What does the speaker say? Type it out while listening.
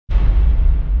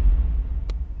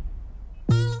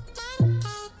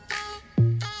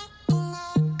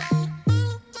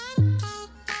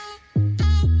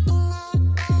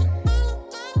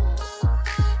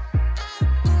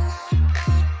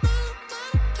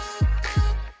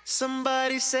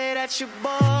Somebody say that your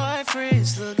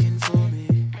boyfriend's looking for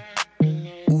me.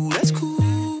 Ooh, that's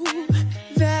cool,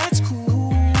 that's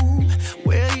cool.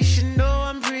 Well, you should know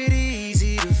I'm pretty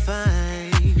easy to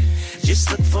find. Just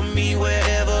look for me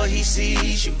wherever he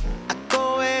sees you. I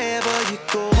go wherever you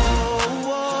go.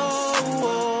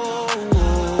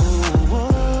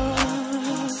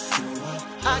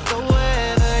 I go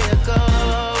wherever you go.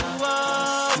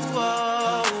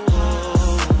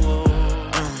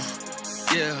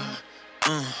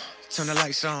 Turn the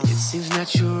lights on. It seems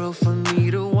natural for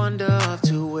me to wander up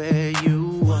to where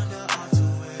you are.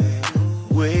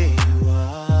 Where you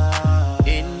are.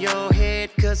 In your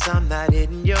head, cause I'm not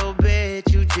in your bed.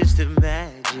 You just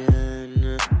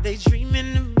imagine they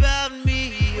dreaming about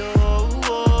me, oh,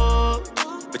 oh.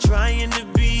 But trying to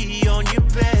be on your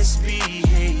best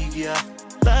behavior.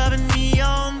 Loving me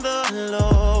on the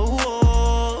low,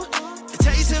 oh. The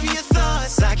taste of your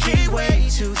thoughts, I can't wait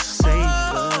to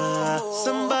savor.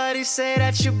 Somebody say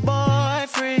that your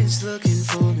boyfriend's looking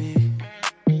for me.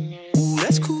 Ooh,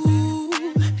 that's cool,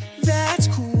 that's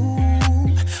cool.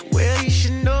 Well, you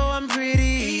should know I'm pretty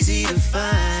easy to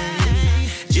find.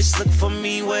 Just look for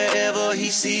me wherever he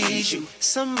sees you.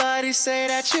 Somebody say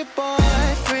that your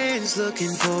boyfriend's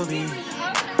looking for me.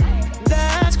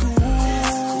 That's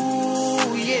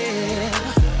cool, yeah.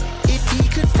 If he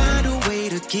could find a way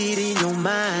to get in your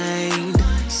mind,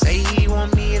 say he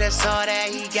want me, that's all that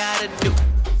he gotta do.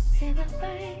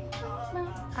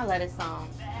 I love this song.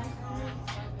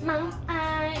 My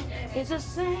eye is the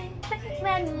same thing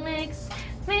that makes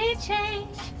me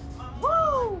change.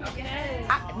 Woo! Okay.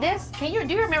 Do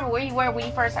you remember where you were when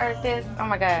you first heard this? Oh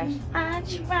my gosh. I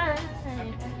tried.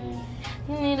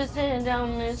 You need to sit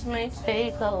down, this may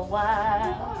take a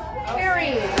while.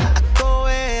 Period. I go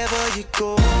wherever you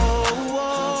go.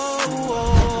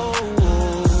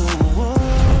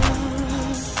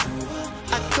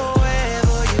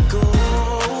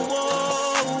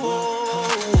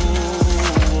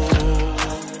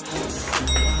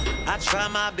 Try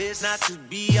my best not to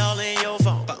be all in your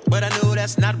phone, but I know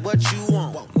that's not what you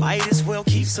want. Might as well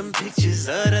keep some pictures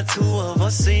of the two of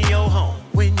us in your home.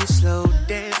 When you slow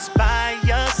dance by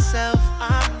yourself,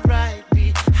 I'm right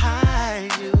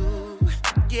behind you.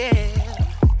 Yeah,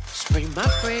 spray my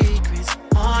fragrance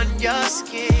on your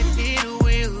skin. It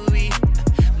will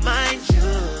remind you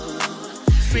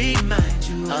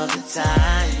of the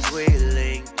times we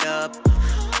linked up.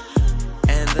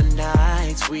 The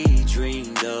nights we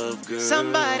dreamed of, girl.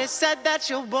 Somebody said that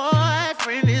your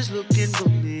boyfriend is looking for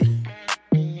me.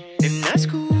 And that's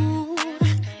cool,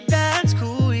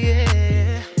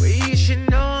 yeah. Well, you should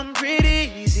know I'm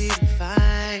pretty easy to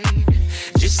find.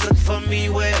 Just look for me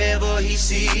wherever he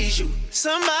sees you.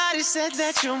 Somebody said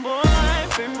that your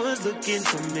boyfriend was looking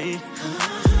for me.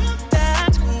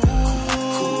 That's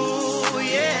cool,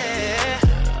 yeah.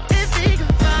 If he can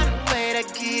find a way to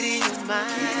get in your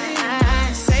mind,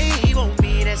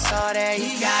 that's all that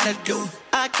he gotta do.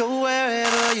 I go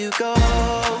wherever you go. I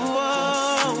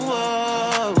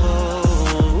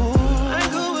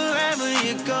go wherever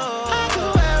you go. I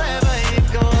go wherever you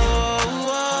go.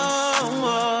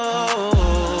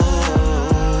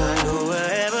 I go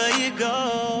wherever you go.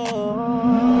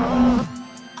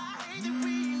 I hate that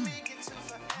we make it to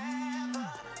forever.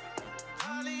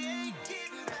 Probably ain't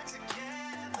getting back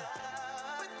together,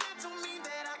 but that don't mean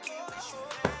that I can't wish you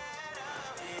better.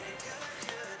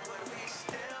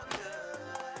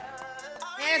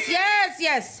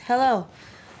 Yes. Hello.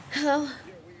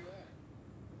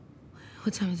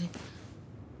 What time is it?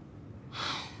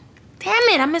 Damn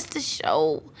it, I missed the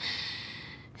show.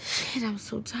 Shit, I'm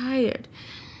so tired.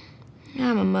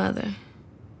 I'm a mother,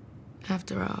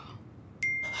 after all.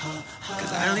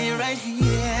 Cause I live right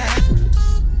here.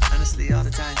 Honestly, all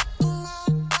the time.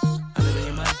 I live in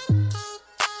your mind.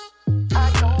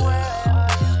 I go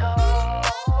wherever you go.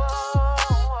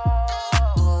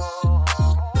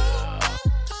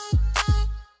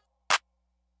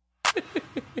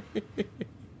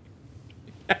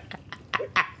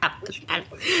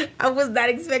 I was not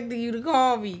expecting you to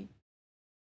call me.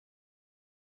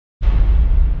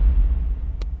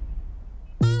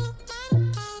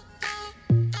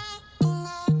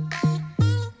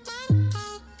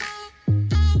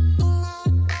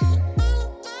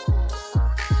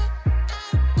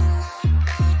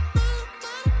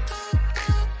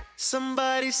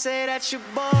 Somebody say that your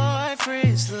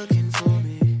boyfriend's looking for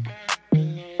me.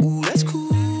 Ooh, that's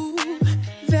cool,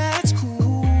 that's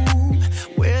cool.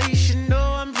 Well, you should know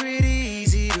I'm pretty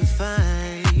easy to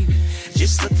find.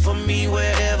 Just look for me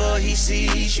wherever he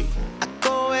sees you. I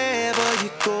go wherever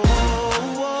you go.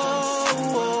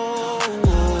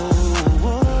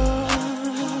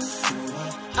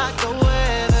 I go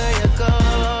wherever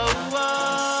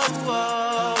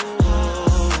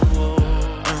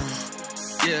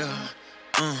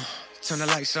turn the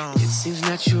lights on. It seems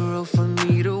natural for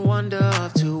me to wander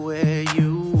up to where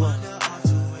you are.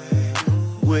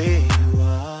 Where you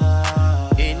are.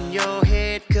 In your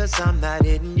head, cause I'm not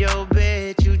in your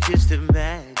bed. You just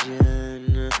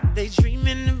imagine. They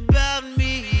dreaming about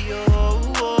me,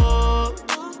 oh, oh.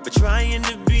 But trying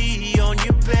to be on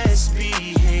your best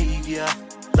behavior.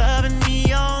 Loving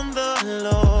me on the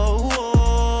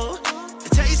low. The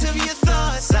taste of your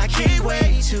thoughts, I can't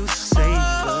wait to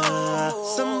savor.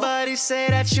 Somebody say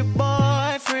that your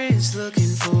boyfriend's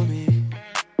looking for me.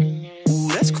 Ooh,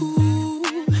 that's cool,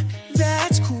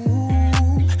 that's cool.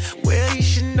 Well, you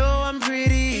should know I'm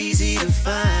pretty easy to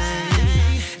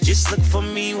find. Just look for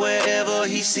me wherever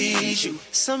he sees you.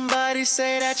 Somebody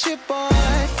say that your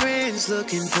boyfriend's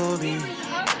looking for me.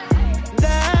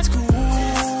 That's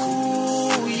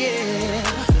cool, yeah.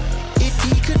 If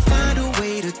he could find a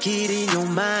way to get in your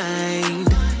mind,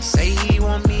 say he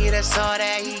want me, that's all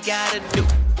that he gotta do.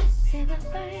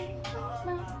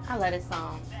 I love this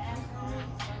song.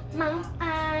 My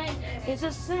eye is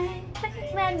the same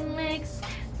thing that makes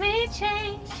me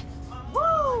change.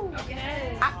 Woo!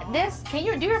 Okay. Do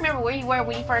you remember where you were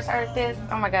when you first heard this?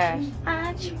 Oh my gosh.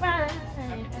 I tried.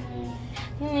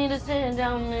 You need to sit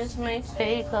down, this may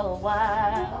take a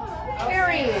while.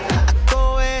 Period.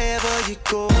 Go wherever you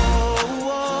go.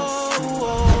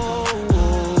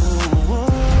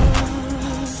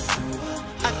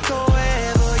 I go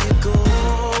wherever you go.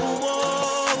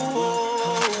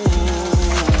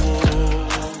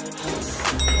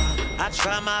 I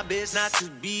try my best not to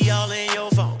be all in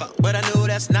your phone, but I know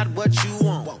that's not what you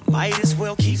want. Might as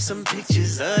well keep some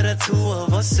pictures of the two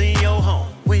of us in your home.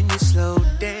 When you slow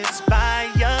dance by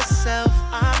yourself,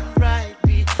 I'm right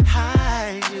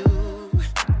behind you.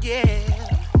 Yeah,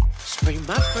 spray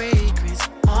my fragrance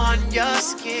on your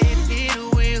skin. It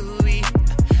will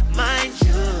remind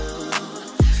you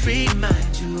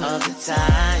of the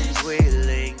times we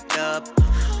linked up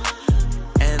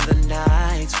and the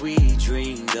nights we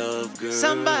dreamed of, girl.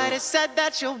 Somebody said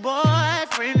that your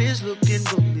boyfriend is looking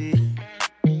for me,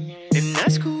 and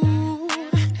that's cool,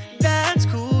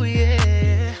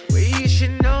 yeah. Well, you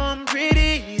should know I'm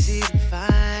pretty easy to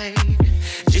find.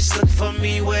 Just look for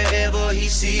me wherever he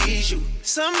sees you.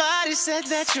 Somebody said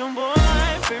that your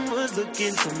boyfriend was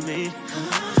looking for me.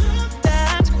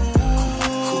 That's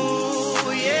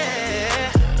cool,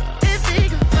 yeah. If he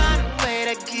can find a way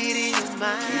to get in your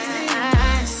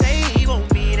mind, say he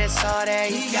want me, that's all that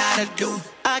he gotta do.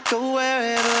 I go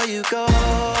wherever you go.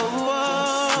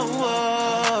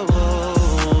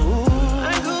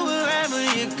 I go wherever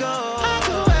you go. I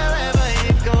go wherever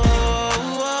you go.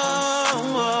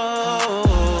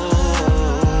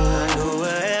 I go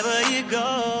wherever you go.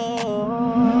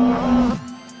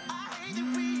 I hate that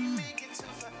we make it to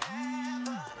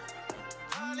forever.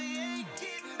 Probably ain't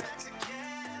getting back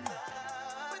together,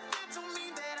 but that don't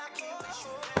mean that I can't wish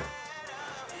you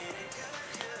better. It ain't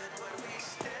good, but we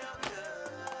still good.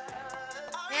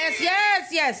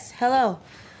 Yes. Hello.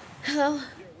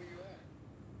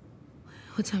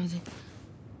 What time is it?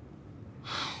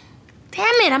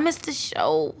 Damn it, I missed the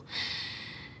show.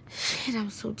 Shit, I'm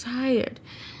so tired.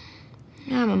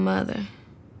 I'm a mother,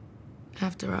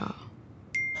 after all.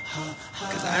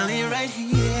 Cause I live right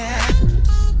here.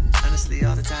 Honestly,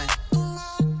 all the time.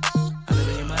 I live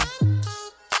in your mind.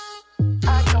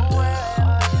 I go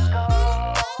wherever you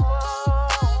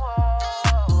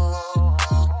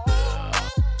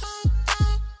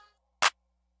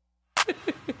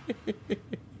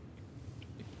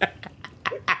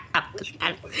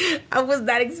I was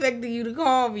not expecting you to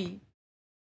call me.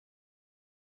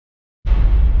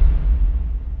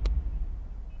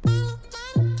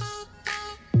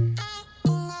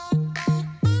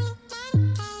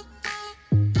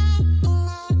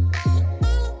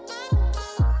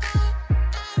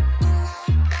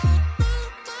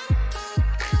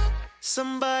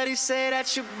 Somebody say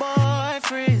that your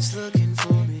boyfriend's looking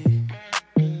for me.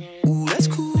 Ooh, that's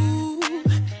cool,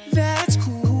 that's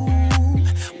cool.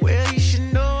 Well, you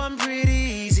should know I'm pretty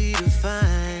easy to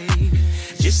find.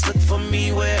 Just look for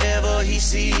me wherever he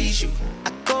sees you.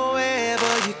 I go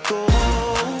wherever you go.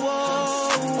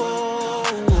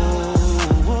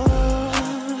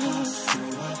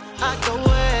 I go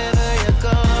wherever you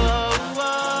go.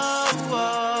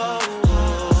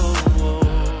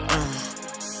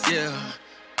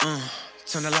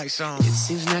 Turn the lights on. It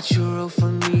seems natural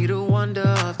for me to wander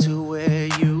up to where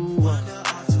you are.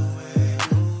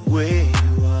 Where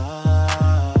you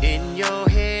are. In your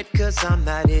head, cause I'm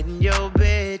not in your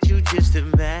bed. You just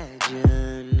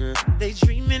imagine. They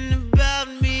dreaming about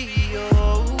me,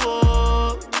 oh,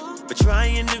 oh. But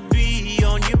trying to be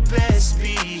on your best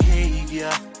behavior.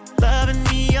 Loving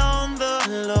me on the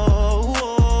low.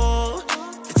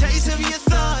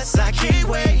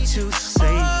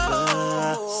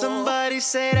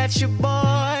 say that your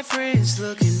boyfriend's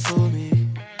looking for me.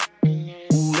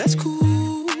 Ooh, that's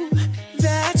cool,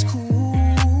 that's cool.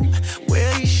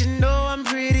 Well, you should know I'm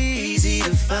pretty easy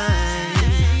to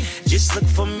find. Just look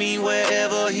for me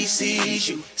wherever he sees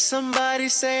you. Somebody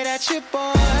say that your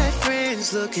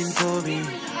boyfriend's looking for me.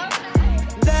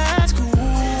 That's cool,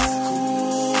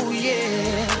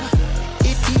 yeah.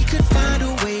 If he could find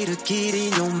a way to get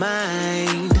in your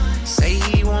mind, say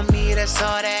he want me, that's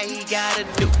all that he gotta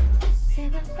do.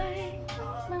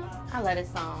 I love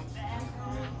this song.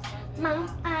 My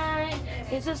eye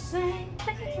is the same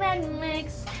thing that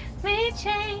makes me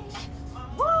change.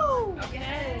 Woo!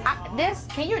 Okay.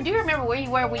 Do you remember where you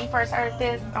were when you first heard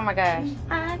this? Oh my gosh.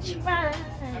 I tried.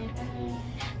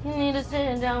 You need to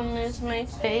sit down, this may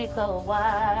take a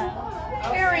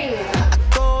while. Period.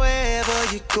 Go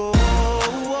wherever you go.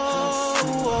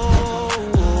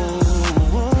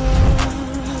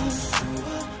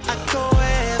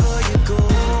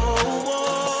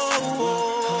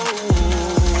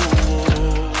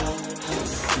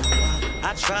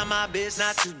 I try my best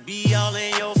not to be all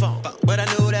in your phone, but I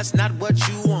know that's not what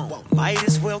you want. Might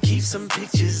as well keep some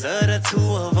pictures of the two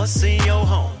of us in your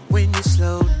home. When you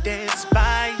slow dance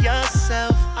by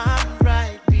yourself, I'm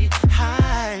right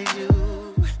behind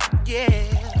you. Yeah,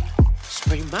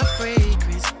 spray my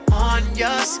fragrance on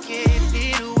your skin.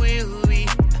 It will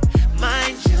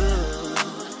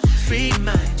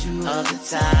remind you of the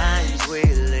times we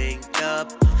linked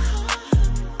up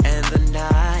and the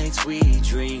nights we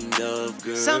dreamed of,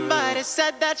 girl. Somebody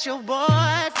said that your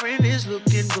boyfriend is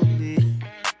looking for me,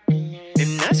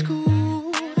 and that's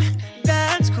cool,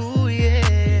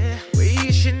 yeah. Well,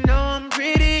 you should know I'm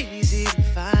pretty easy to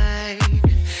find.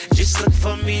 Just look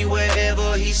for me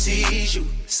wherever he sees you.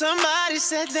 Somebody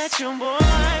said that your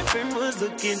boyfriend was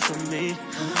looking for me.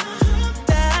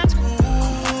 That's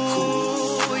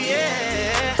cool,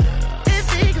 yeah. If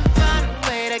he can find a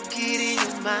way to get in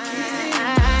your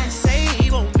mind, say he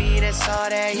won't be, that's all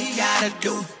that he gotta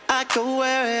do. I go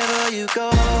wherever you go.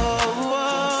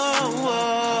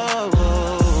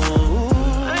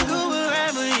 I go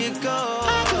wherever you go.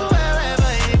 I go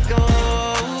wherever you go.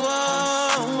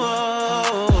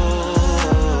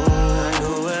 I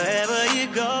go wherever you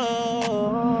go.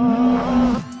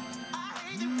 I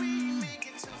hate that we make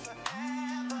it to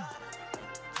forever.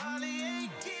 Probably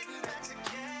ain't getting back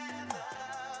together,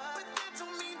 but that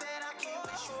don't mean that I can't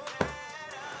wish you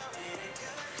better.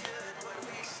 Good, but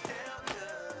we still good.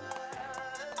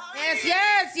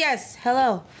 Yes.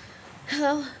 Hello.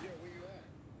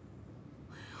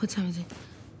 What time is it?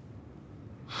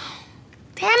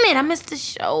 Damn it, I missed the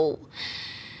show.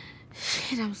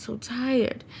 Shit, I'm so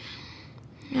tired.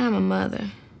 I'm a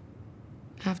mother,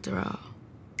 after all.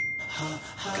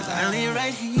 Cause I live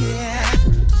right here.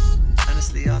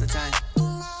 Honestly, all the time.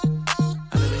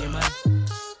 I live in your mind.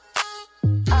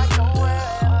 I go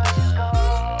wherever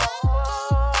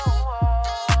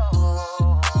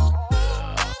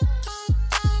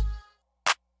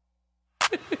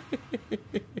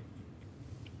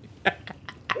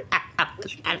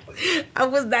I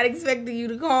was not expecting you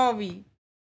to call me.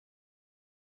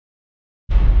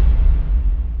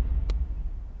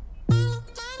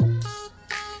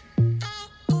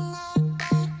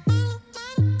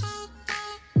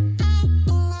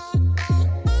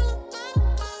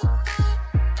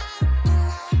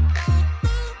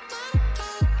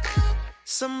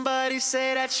 Somebody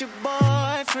say that your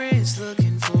boyfriend's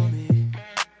looking for me.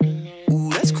 Ooh,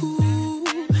 that's cool,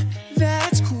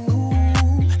 that's cool.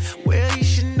 Well, you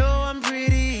should know I'm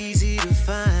pretty easy to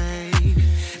find.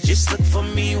 Just look for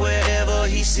me wherever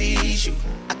he sees you.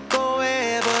 I go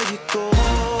wherever you go.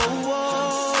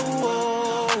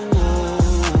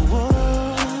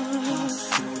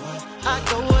 I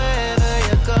go wherever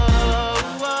you go.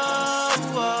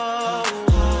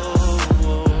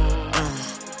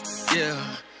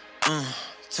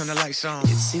 Turn the lights on.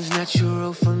 It seems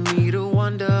natural for me to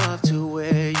wander up to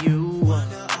where you are.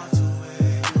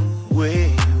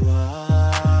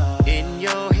 In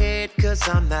your head, cause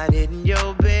I'm not in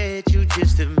your bed. You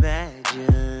just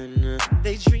imagine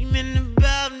they dreaming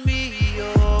about me,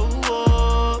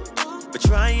 but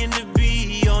trying to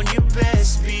be on your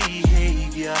best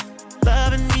behavior,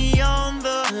 loving me on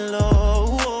the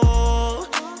low.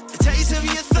 The taste of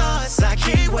your thoughts, I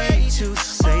can't wait to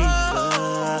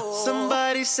savor.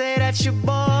 Somebody say that your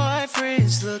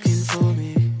boyfriend's looking for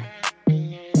me.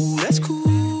 Ooh, that's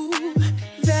cool,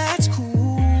 that's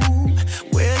cool.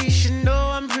 Well, you should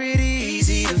know I'm pretty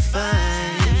easy to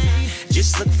find.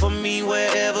 Just look for me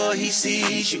wherever he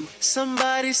sees you.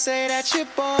 Somebody say that your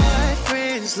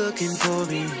boyfriend's looking for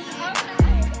me.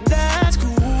 That's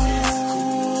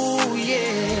cool,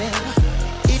 yeah.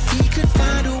 If he could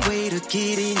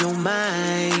get in your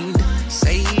mind.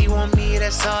 Say he want me,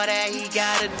 that's all that he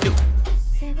gotta do.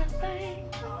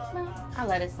 I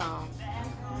love this song.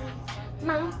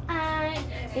 My eye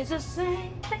is the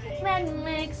same thing that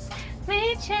makes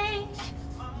me change.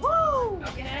 Woo!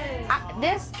 Okay.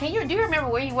 Do you remember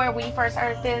where you were when you first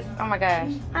heard this? Oh my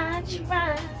gosh. I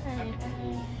tried.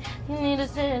 You need to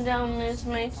sit down, this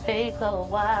may take a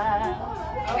while.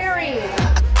 Period.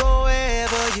 Go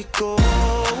wherever you go.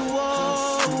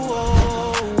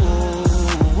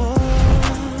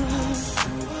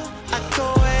 I go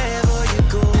wherever you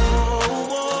go.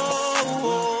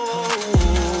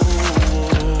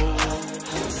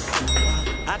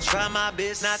 I try my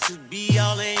best not to be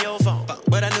all in your phone,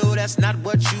 but I know that's not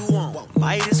what you want.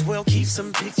 Might as well keep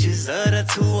some pictures of the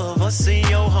two of us in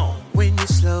your home. When you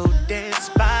slow dance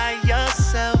by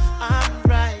yourself, I'm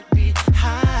right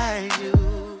behind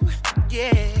you.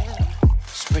 Yeah,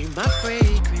 spray my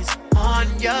fragrance on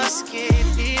your skin.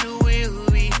 It will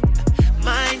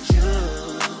remind you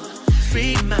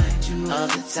of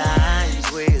the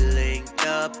times we linked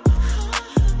up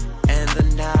and the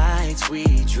nights we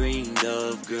dreamed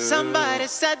of, girl. Somebody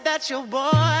said that your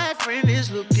boyfriend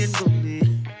is looking for me,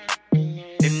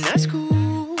 and that's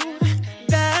cool,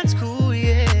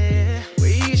 yeah. Well,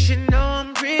 you should know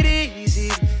I'm pretty easy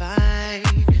to find.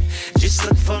 Just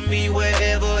look for me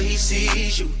wherever he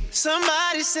sees you.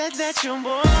 Somebody said that your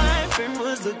boyfriend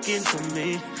was looking for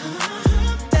me.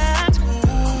 That's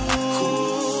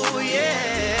cool,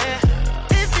 yeah.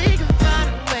 If he can find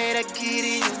a way to get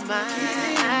in your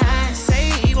mind,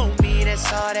 say he won't be,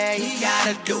 that's all that he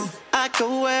gotta do. I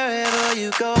go wherever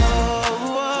you go.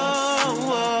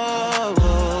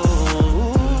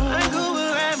 I go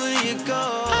wherever you go.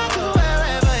 I go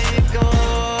wherever you go.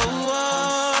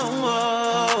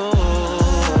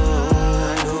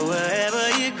 I go wherever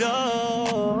you go.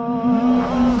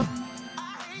 I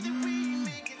hate that we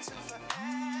make it to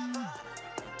forever.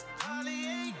 Probably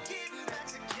ain't getting back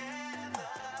together,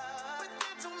 but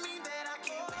that don't mean that I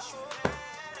can't wish you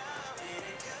better. It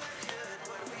ain't good,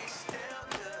 but we still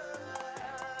good.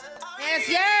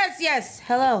 Yes.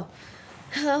 Hello.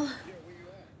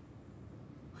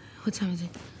 What time is it?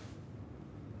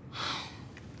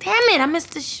 Damn it, I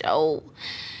missed the show.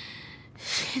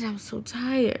 Shit, I'm so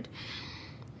tired.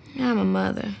 I'm a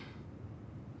mother,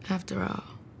 after all.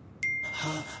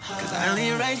 Cause I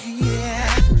live right here.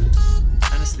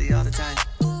 Honestly, all the time.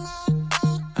 I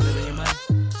live in your mind.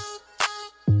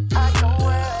 I go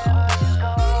wherever you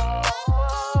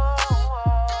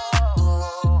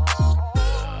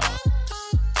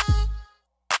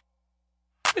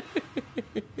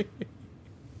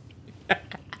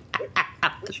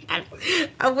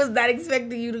I was not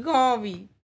expecting you to call me.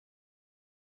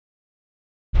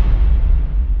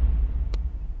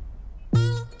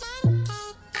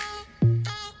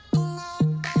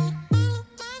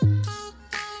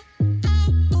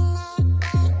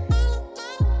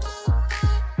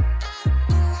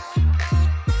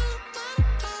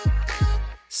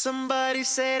 Somebody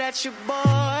say that your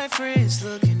boyfriend's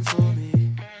looking for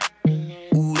me.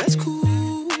 Ooh, that's cool.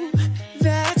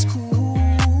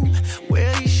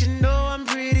 Well, you should know I'm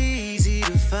pretty easy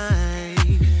to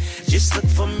find. Just look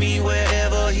for me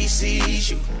wherever he sees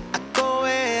you. I go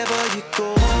wherever you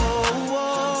go.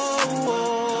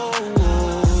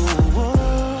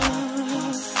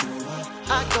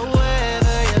 I go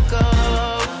wherever you go.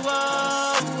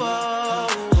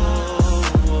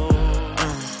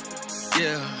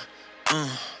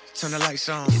 Turn the lights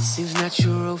on. It seems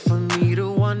natural for me to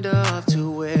wander up to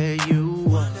where you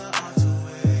are.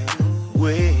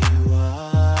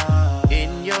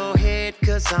 In your head,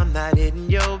 cause I'm not in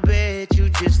your bed. You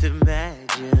just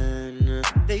imagine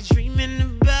they dreaming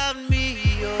about me,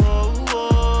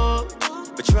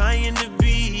 but trying to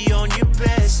be on your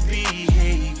best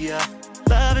behavior,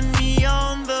 loving me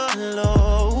on the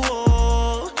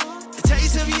low. The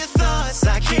taste of your thoughts,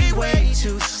 I can't wait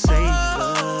to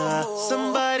savor.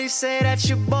 Somebody say that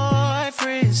your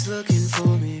boyfriend's looking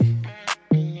for me.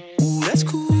 Ooh, that's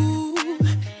cool.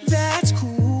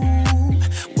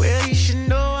 Well, you should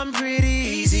know I'm pretty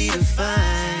easy to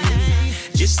find.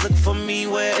 Just look for me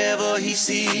wherever he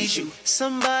sees you.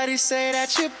 Somebody say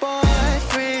that your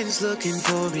boyfriend's looking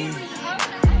for me.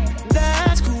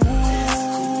 That's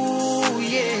cool,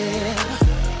 yeah.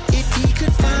 If he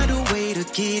could find a way to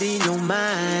get in your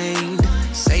mind,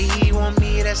 say he want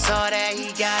me, that's all that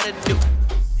he gotta do.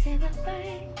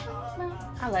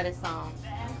 I love this song.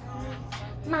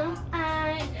 My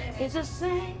eye is the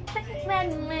same thing that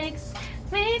makes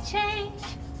me change.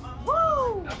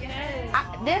 Woo! Okay.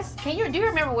 Do you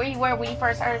remember where you were when you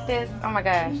first heard this? Oh my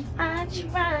gosh. I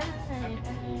tried.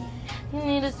 You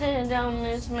need to sit down,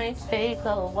 this may take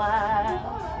a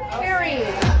while. Period.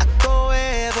 Go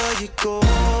wherever you go.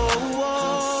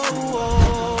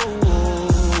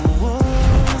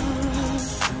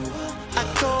 I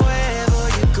go wherever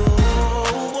you go.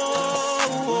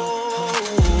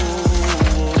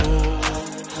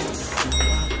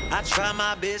 I try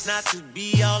my best not to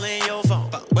be all in your phone,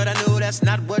 but I know that's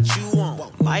not what you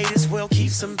want. Might as well keep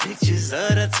some pictures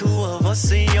of the two of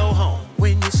us in your home.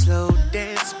 When you slow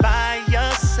dance by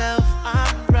yourself,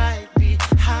 I'm right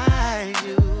behind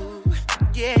you.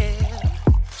 Yeah,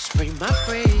 spray my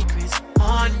fragrance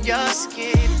on your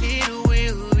skin. It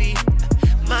will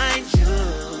remind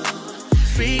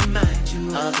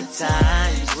you of the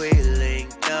times we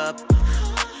linked up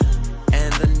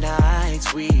and the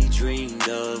nights we dreamed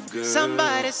of, girl.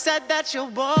 Somebody said that your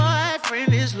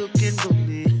boyfriend is looking for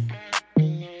me,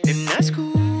 and that's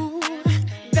cool,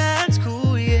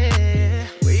 yeah.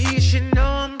 Well, you should know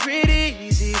I'm pretty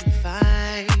easy to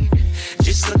find.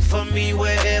 Just look for me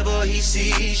wherever he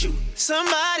sees you.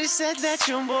 Somebody said that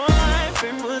your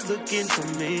boyfriend was looking for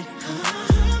me.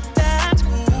 That's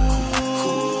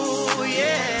cool,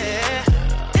 yeah.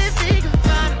 If he can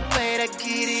find a way to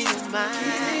get in your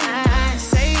mind,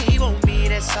 say he won't be,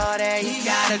 that's all that he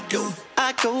gotta do.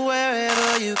 I go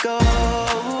wherever you go.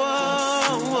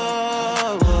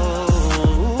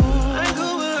 I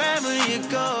go wherever you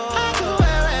go. I go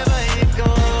wherever you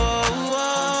go.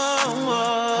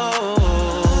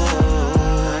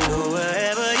 I go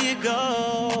wherever you go.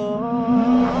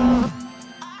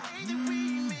 I hate that we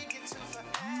make it to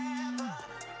forever.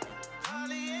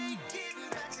 Probably ain't getting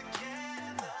back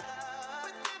together,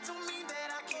 but that don't mean that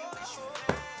I can't wish you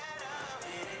better.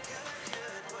 It ain't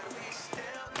good, but we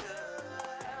still good.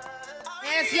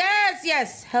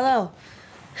 Yes. Hello.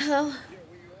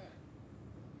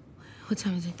 What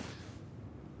time is it?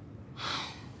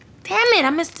 Damn it, I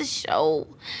missed the show.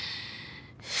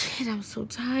 Shit, I'm so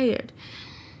tired.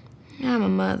 I'm a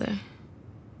mother,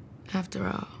 after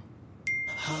all.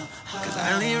 Cause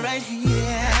I live right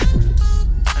here.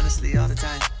 Honestly, all the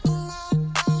time.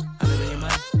 I live in your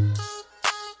mind.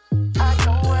 I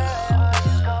go wherever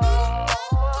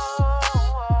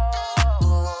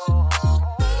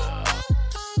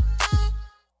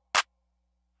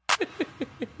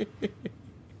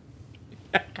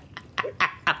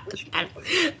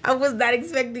I was not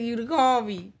expecting you to call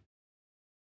me.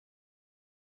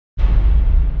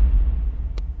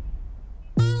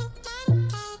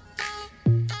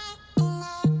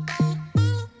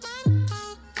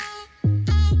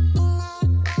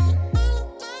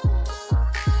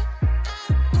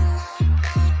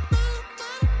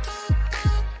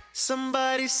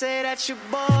 Somebody say that your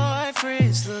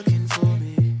boyfriend's looking for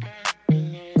me.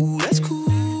 Ooh, that's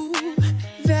cool.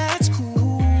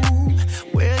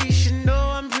 Well, you should know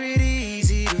I'm pretty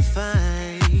easy to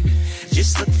find.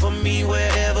 Just look for me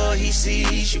wherever he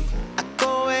sees you. I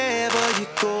go wherever you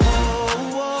go.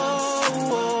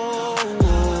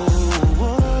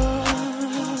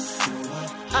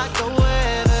 I go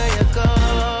wherever you go.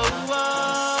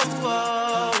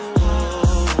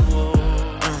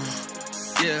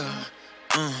 Yeah.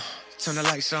 Turn the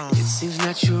lights on. It seems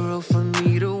natural for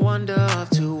me to wander up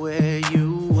to where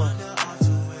you are.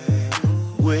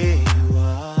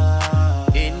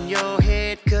 In your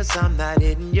head, cause I'm not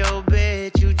in your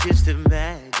bed. You just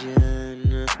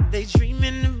imagine they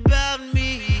dreaming about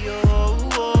me,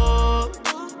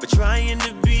 but trying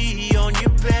to be on your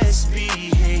best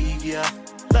behavior,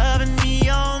 loving me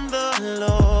on the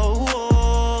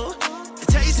low. The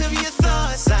taste of your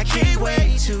thoughts, I can't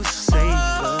wait to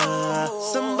savor.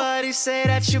 Somebody say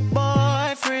that your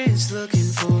boyfriend's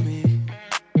looking for me.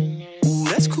 Ooh,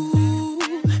 that's cool.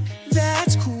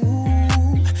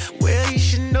 Well, you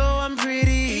should know I'm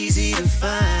pretty easy to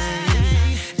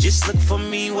find. Just look for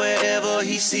me wherever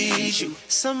he sees you.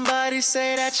 Somebody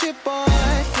say that your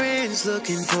boyfriend's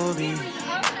looking for me.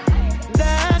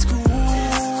 That's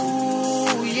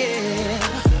cool, yeah.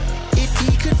 If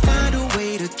he could find a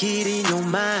way to get in your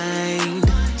mind,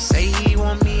 say he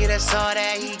want me, that's all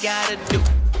that he gotta do.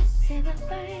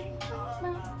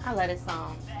 I love this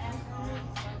song.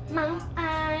 My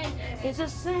eye is the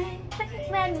same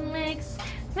thing that makes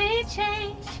me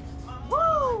change.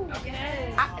 Woo!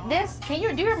 Okay. Do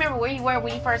you remember where you were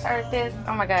when you first heard this?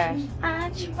 Oh my gosh. I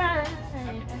tried.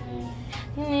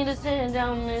 You need to sit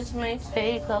down, this may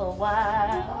take a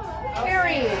while.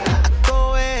 Period.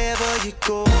 Go wherever you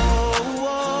go.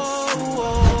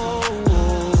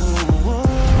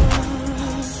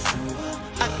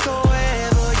 I go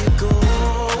wherever you go.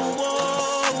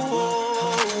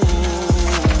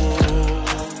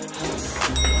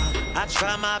 I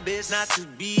try my best not to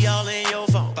be all in your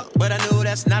phone, but I know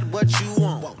that's not what you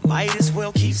want. Might as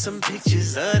well keep some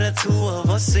pictures of the two of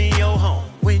us in your home.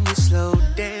 When you slow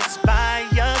dance by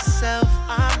yourself,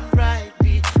 I'm right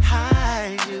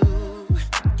behind you.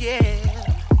 Yeah,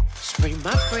 spray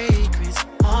my fragrance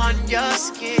on your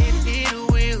skin. It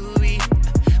will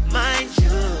remind you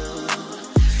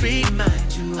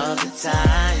of the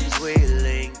times we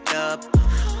linked up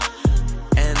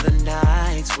and the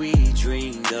nights we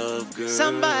dreamed of, girl.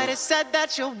 Somebody said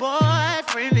that your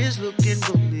boyfriend is looking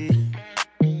for me,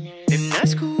 and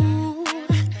that's cool,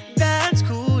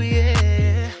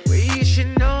 yeah. Well, you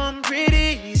should know I'm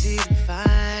pretty easy to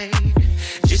find.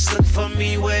 Just look for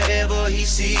me wherever he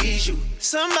sees you.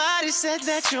 Somebody said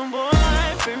that your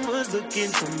boyfriend was looking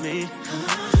for me.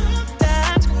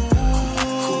 That's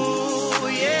cool,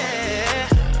 yeah.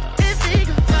 If he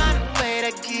can find a way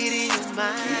to get in your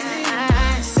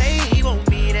mind, say he won't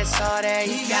be, that's all that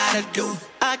he gotta do.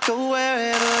 I go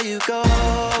wherever you go. I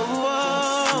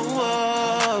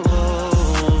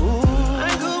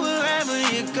go wherever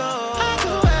you go. I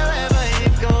go wherever you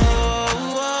go.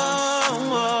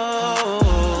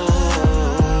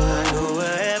 I go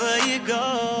wherever you go.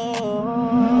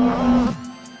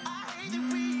 I hate that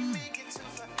we make it to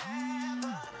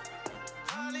forever.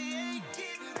 Probably ain't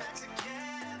getting back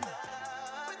together,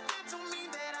 but that don't mean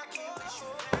that I can't wish you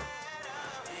better.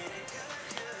 It ain't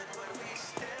good, but we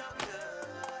still good.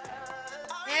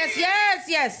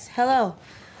 Yes. Hello.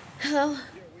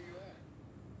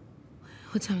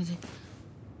 What time is it?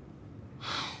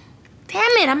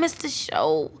 Damn it, I missed the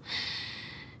show.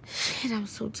 Shit, I'm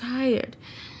so tired.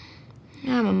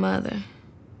 I'm a mother,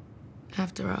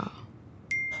 after all.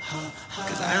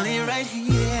 Cause I live right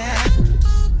here.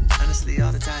 Honestly,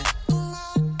 all the time.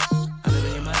 I live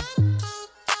in your mind.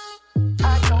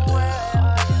 I go wherever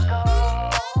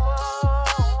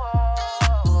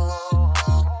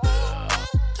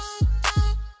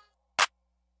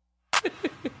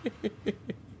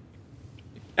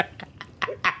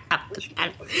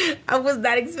I was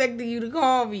not expecting you to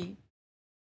call me.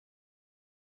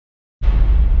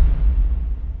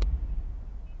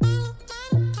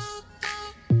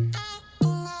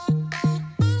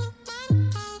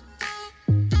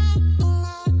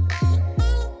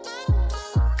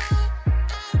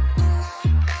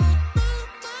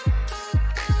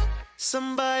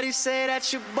 Somebody say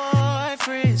that your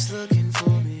boyfriend's looking for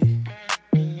me.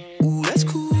 Ooh, that's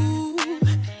cool.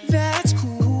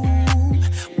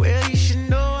 Well, you should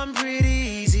know I'm pretty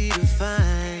easy to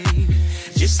find.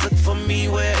 Just look for me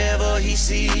wherever he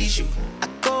sees you. I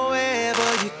go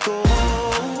wherever you go.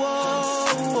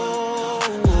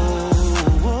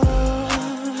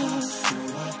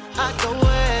 I go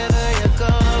wherever you go.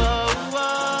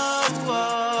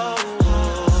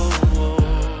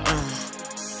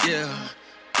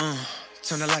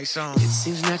 Turn the lights on. It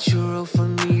seems natural for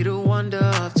me to wander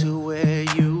up to where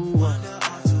you are.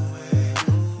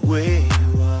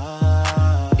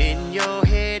 In your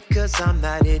head, cause I'm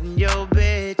not in your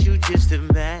bed. You just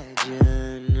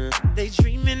imagine they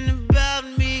dreaming about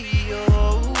me,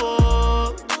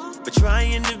 but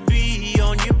trying to be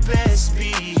on your best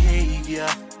behavior,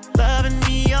 loving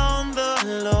me on the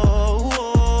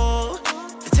low.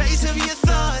 The taste of your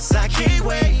thoughts, I can't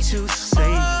wait to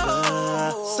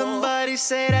savor. Somebody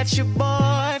say that your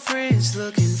boyfriend's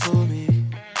looking for me.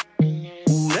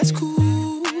 Ooh, that's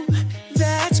cool.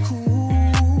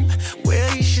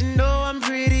 Well, you should know I'm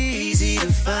pretty easy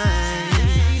to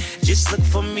find. Just look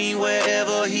for me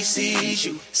wherever he sees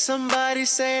you. Somebody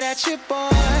say that your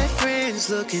boyfriend's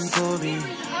looking for me.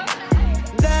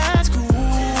 That's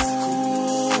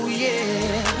cool,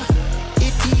 yeah.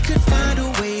 If he could find a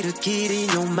way to get in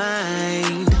your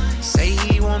mind, say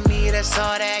he want me, that's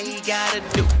all that he gotta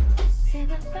do.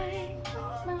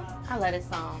 I love this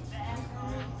song.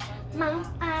 My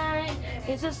eye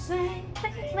is the same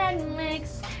thing that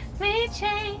makes me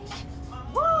change.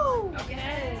 Woo!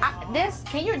 Okay.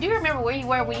 Do you remember where you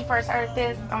were when you first heard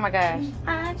this? Oh my gosh.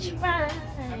 I tried.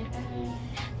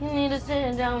 You need to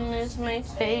sit down, this may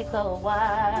take a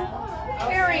while.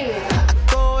 Period.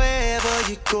 Go wherever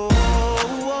you go.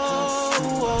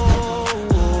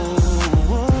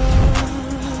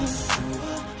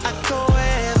 I go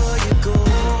wherever you go.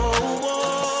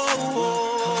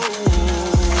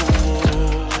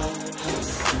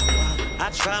 I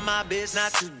try my best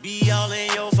not to be all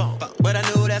in your phone, but I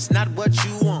know that's not what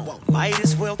you want. Might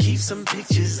as well keep some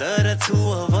pictures of the two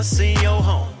of us in your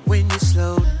home. When you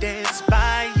slow dance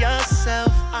by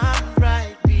yourself, I'm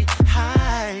right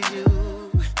behind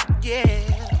you. Yeah,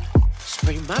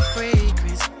 spray my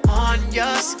fragrance on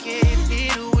your skin.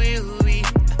 It will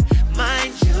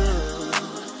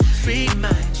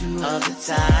remind you of the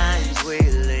times we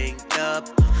linked up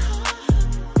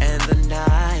the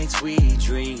nights we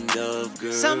dreamed of,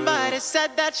 girl. Somebody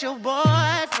said that your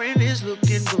boyfriend is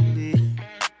looking for me,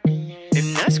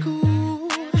 and that's cool,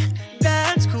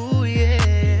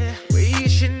 yeah. Well, you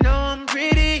should know I'm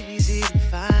pretty easy to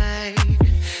find.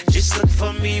 Just look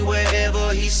for me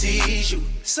wherever he sees you.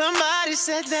 Somebody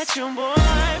said that your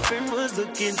boyfriend was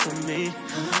looking for me.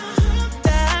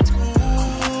 That's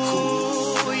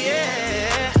cool,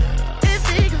 yeah. If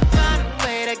he can find a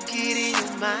way to get in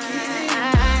your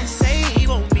mind, say he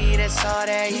want me, that's all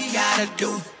that he gotta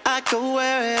do. I go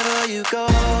wherever you go.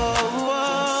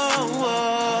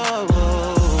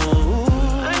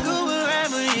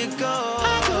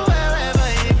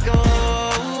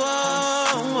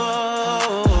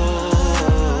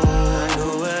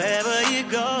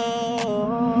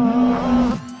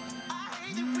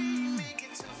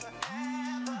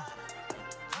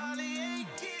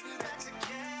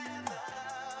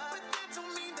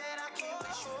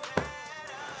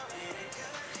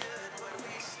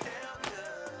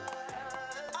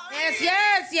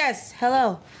 Yes.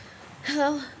 Hello.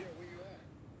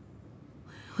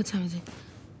 What time is it?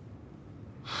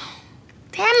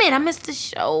 Damn it, I missed the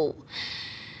show.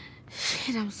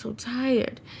 Shit, I'm so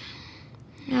tired.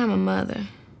 I'm a mother,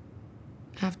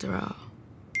 after all.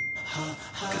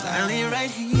 Cause I live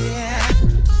right here.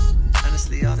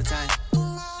 Honestly, all the time.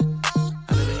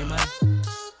 I live in your mind.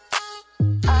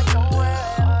 I go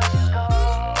wherever you go.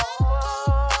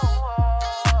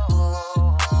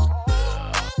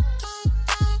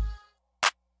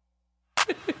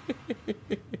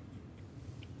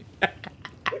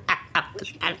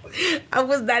 I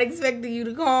was not expecting you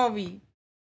to call me.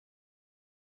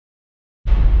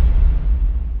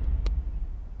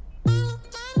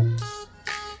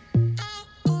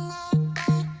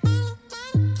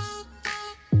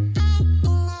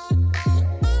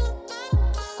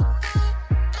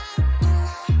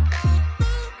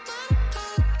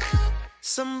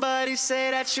 Somebody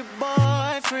say that your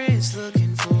boyfriend's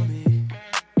looking for me.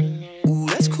 Ooh,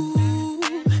 that's cool.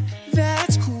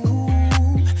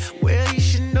 Well, you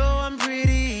should know I'm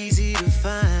pretty easy to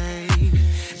find.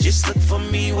 Just look for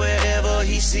me wherever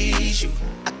he sees you.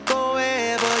 I go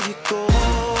wherever you go.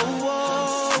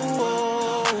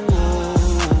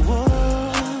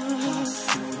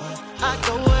 I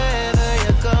go wherever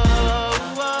you go.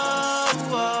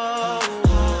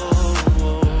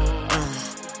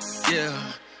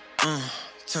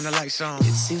 Turn the lights on.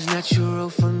 It seems natural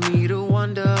for me to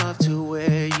wander up to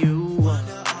where you are.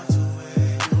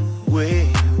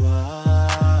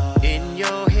 In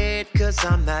your head, cause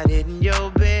I'm not in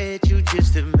your bed. You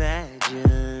just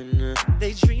imagine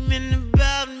they dreaming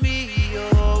about me,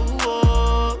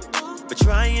 but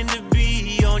trying to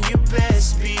be on your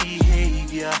best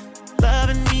behavior,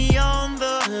 loving me on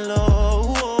the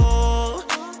low.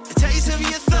 The taste of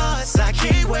your thoughts, I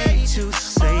can't wait to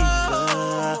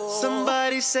savor.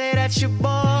 Somebody say that your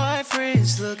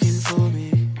boyfriend's looking for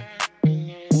me.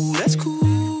 Ooh, that's cool.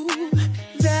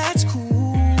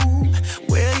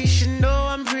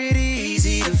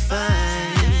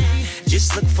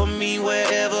 Just look for me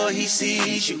wherever he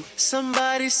sees you.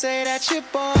 Somebody say that your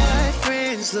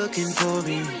boyfriend's looking for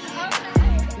me.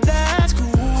 That's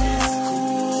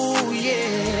cool,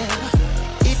 yeah.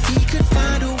 If he could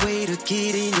find a way to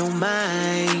get in your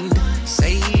mind,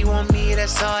 say he want me,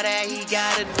 that's all that he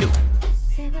gotta do.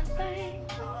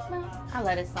 I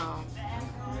love this song.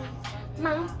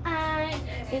 My eye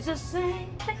is the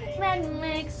same thing that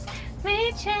makes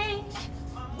me change.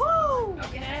 Woo!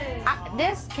 Okay.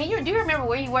 Do you remember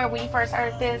where you were when you first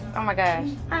heard this? Oh my gosh.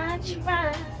 I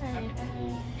tried.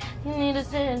 You need to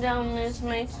sit down, this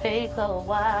may take a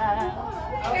while.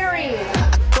 Period.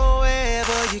 I go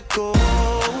wherever you go.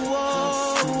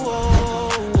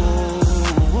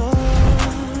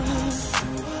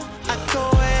 I go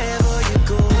wherever you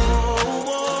go.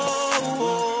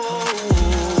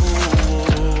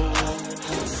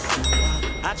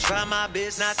 I try my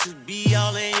best not to be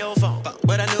all in your phone,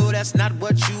 but I know that's not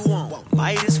what you want.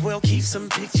 Might as well keep some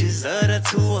pictures of the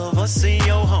two of us in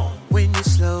your home. When you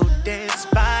slow dance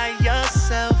by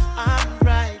yourself, I'm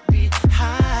right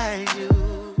behind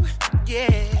you.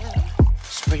 Yeah,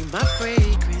 spray my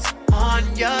fragrance on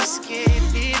your skin.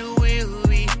 It will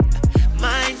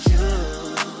remind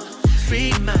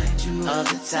you of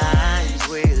the times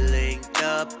we linked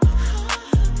up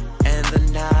and the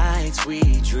nights we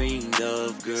dreamed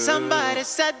of, girl. Somebody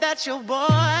said that your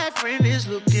boyfriend is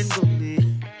looking for me,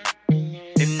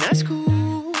 and that's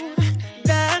cool,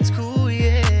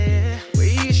 yeah. Well,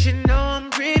 you should know I'm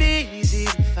pretty easy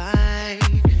to find.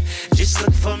 Just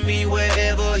look for me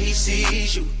wherever he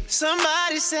sees you.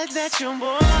 Somebody said that your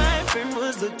boyfriend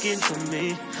was looking for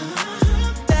me.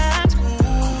 That's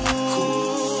cool,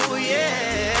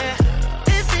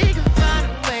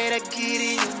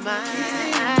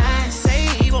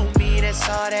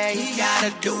 all that he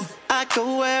gotta do. I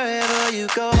go wherever you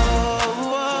go.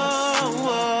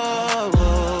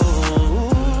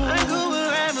 I go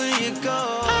wherever you go.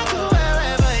 I go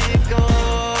wherever you go.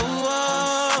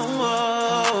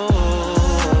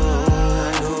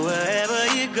 I go wherever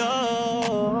you go.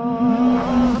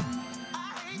 I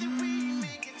hate that we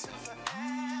make it to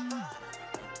forever.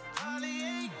 Probably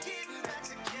ain't getting back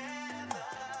together,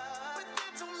 but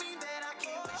that don't mean that I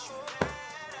can't wish you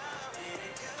better.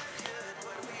 Feeling good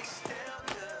when we still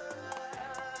good.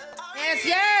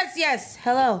 Yes.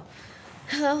 Hello.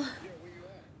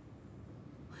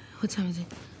 What time is it?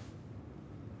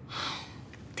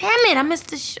 Damn it, I missed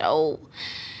the show.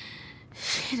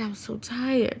 Shit, I'm so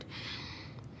tired.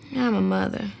 I'm a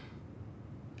mother,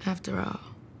 after all.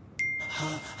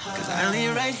 Cause I only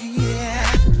right here.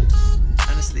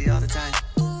 Honestly, all the time.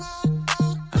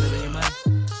 I live in your mind.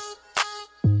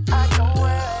 I go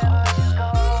wherever you go.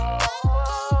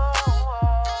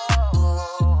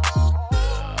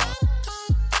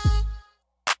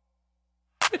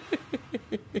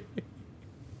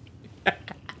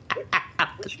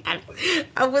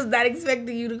 I was not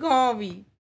expecting you to call me.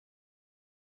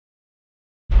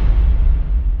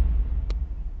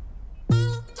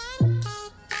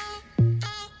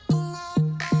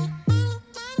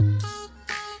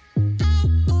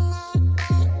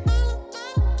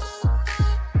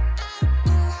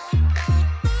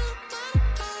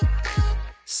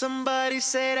 Somebody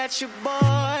say that your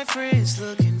boyfriend's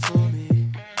looking for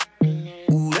me.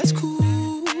 Ooh, that's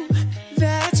cool.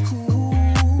 That's cool.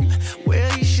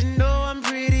 Well, you should know I'm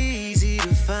pretty easy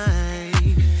to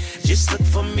find. Just look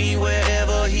for me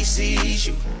wherever he sees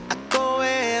you. I go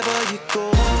wherever you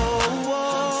go.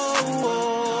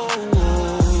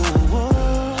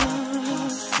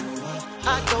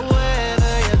 I go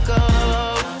wherever you go.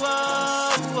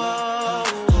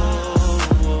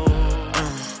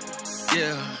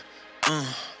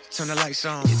 Turn the lights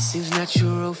on. It seems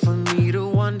natural for me to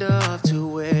wander up to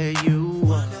where you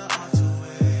are.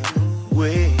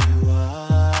 Where you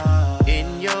are.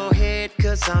 In your head,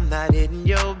 cause I'm not in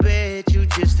your bed. You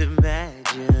just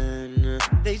imagine.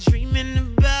 They dreaming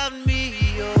about me,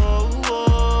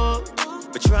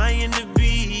 but trying to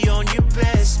be on your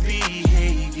best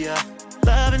behavior.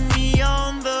 Loving me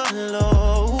on the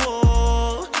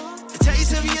low. The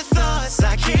taste of your thoughts,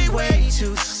 I can't wait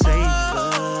to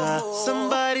savor.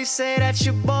 Somebody say that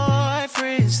your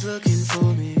boyfriend's looking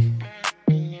for me.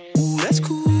 Ooh, that's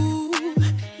cool.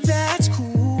 That's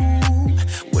cool.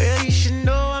 Well, you should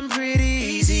know I'm pretty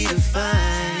easy to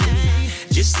find.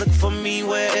 Just look for me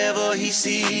wherever he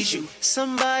sees you.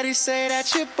 Somebody say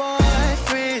that your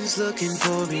boyfriend's looking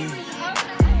for me.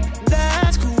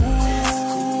 That's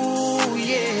cool,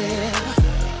 yeah.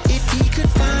 If he could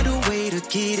find a way to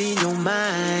get in your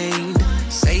mind,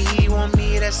 say he want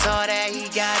me, that's all that he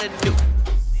gotta do.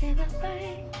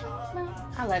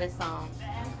 I love this song.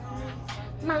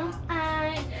 My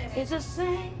eye is the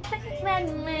same thing that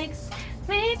makes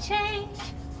me change.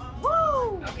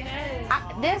 Woo! Okay.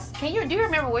 Do you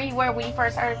remember where you were when you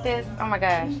first heard this? Oh my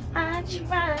gosh. I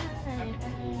tried.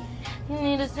 You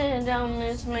need to sit down,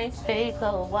 this may take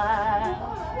a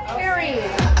while.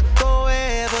 Period. Go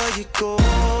wherever you go.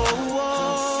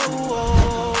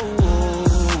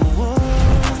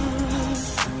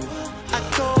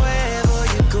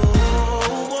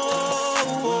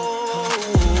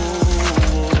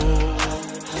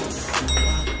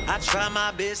 Try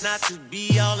my best not to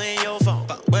be all in your phone,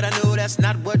 but I know that's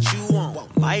not what you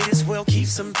want. Might as well keep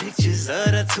some pictures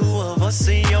of the two of us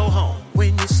in your home.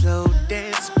 When you slow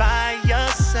dance by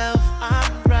yourself,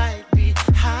 I'm right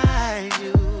behind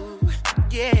you.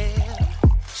 Yeah,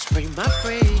 spray my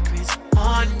fragrance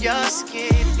on your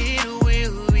skin. It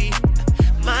will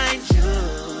remind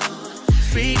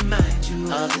you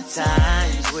of the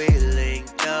times we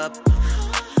linked up.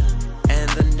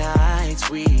 The nights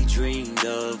we dreamed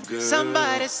of, girl.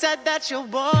 Somebody said that your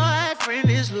boyfriend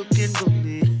is looking for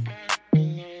me.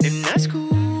 And that's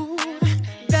cool,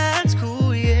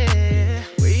 yeah.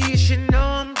 Well, you should know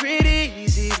I'm pretty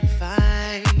easy to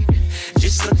find.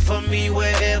 Just look for me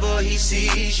wherever he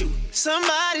sees you.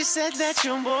 Somebody said that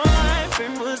your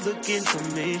boyfriend was looking for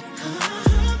me.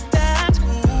 That's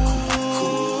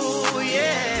cool,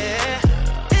 yeah.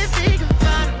 If he can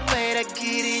find a way to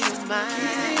get in your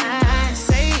mind,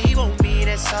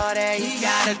 that's all that he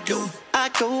gotta do. I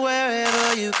go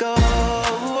wherever you go. I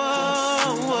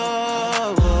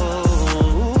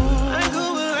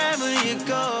go wherever you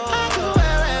go. I go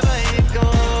wherever you go.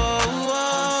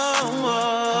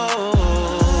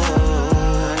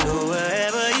 I go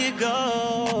wherever you go.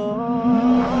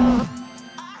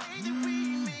 I hate that we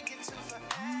make it to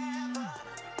forever.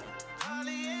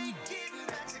 Probably ain't getting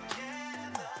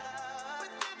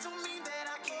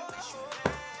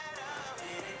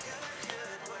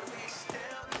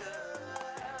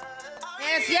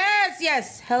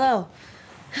Yes. Hello.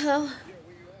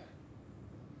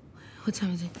 What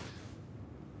time is it?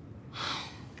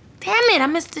 Damn it, I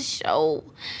missed the show.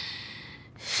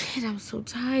 Shit, I'm so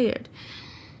tired.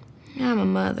 I'm a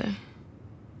mother,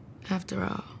 after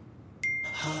all.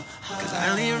 Cause I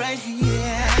only right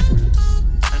here.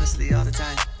 Honestly, all the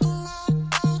time.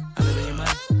 I live in your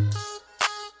mind.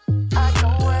 I go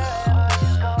wherever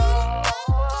you go.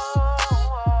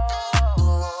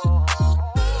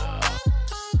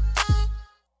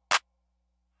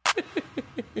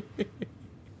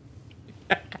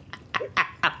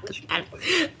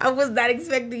 I was not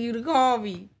expecting you to call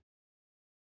me.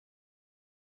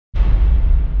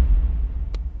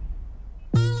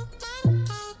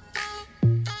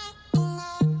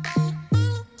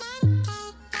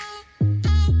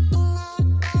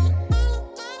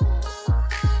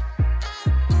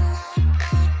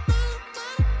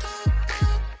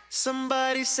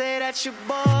 Somebody say that your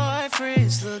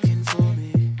boyfriend's looking for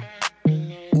me.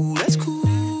 Ooh, that's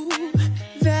cool,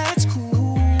 that's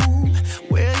cool.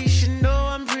 Well, you should know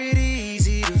I'm pretty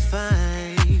easy to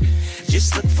find.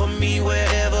 Just look for me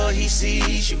wherever he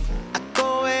sees you. I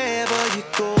go wherever you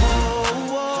go.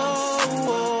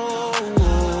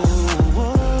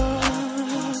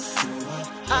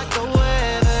 I go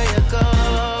wherever you go.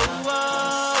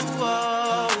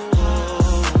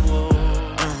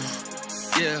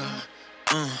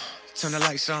 Turn the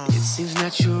lights on. It seems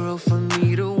natural for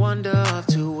me to wander up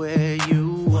to where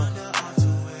you are.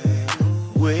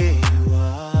 Where you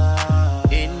are.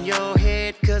 In your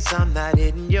head, cause I'm not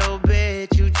in your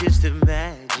bed. You just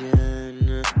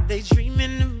imagine. They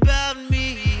dreaming about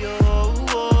me,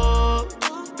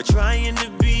 but trying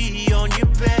to be on your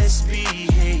best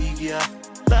behavior.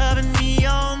 Loving me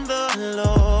on the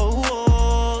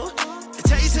low. The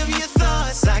taste of your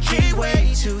thoughts, I can't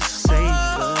wait to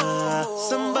savor.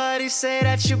 Somebody say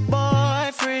that your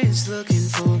boyfriend's looking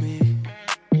for me.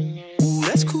 Ooh,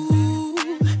 that's cool,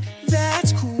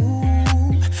 that's cool.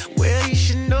 Well, you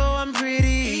should know I'm pretty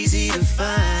easy to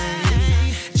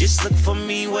find. Just look for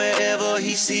me wherever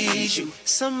he sees you.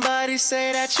 Somebody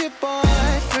say that your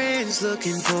boyfriend's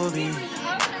looking for me.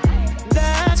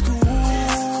 That's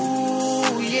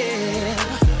cool, yeah.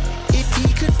 If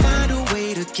he could find a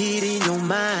way to get in your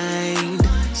mind,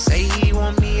 say he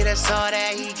want me, that's all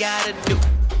that he gotta do.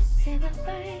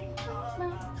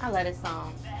 I love this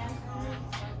song.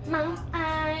 My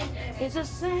eye is the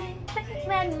same thing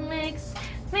that makes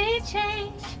me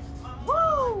change.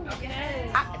 Woo!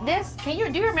 Okay. Do you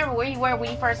remember where you were when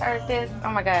you first heard this? Oh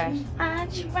my gosh. I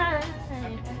tried.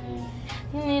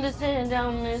 You need to sit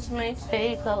down, this may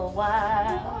take a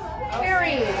while.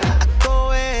 Period. I go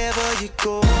wherever you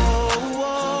go.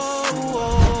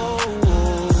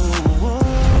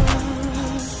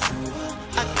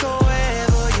 I go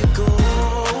wherever you go.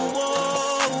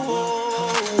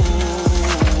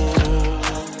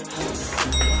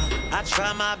 I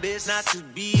try my best not to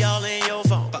be all in your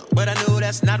phone, but I know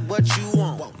that's not what you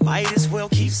want. Might as well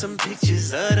keep some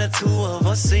pictures of the two of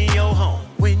us in your home.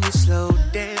 When you slow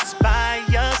dance by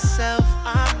yourself,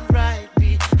 I'm right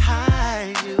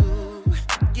behind you.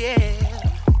 Yeah,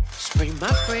 spray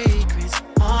my fragrance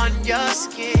on your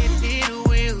skin. It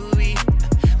will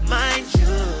remind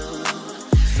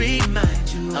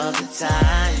you of the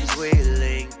times we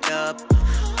linked up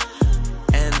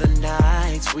and the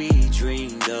nights we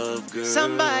dreamed of, girl.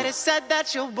 Somebody said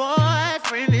that your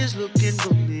boyfriend is looking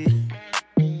for me,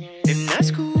 and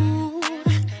that's cool,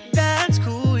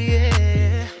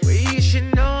 yeah. Well, you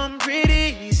should know I'm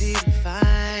pretty easy to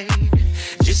find.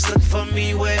 Just look for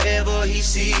me wherever he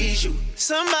sees you.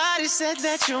 Somebody said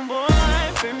that your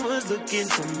boyfriend was looking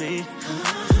for me.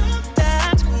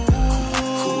 That's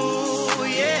cool,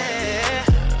 yeah.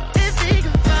 If he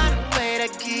can find a way to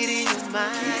get in your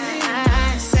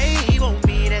mind, say he won't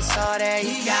be, that's all that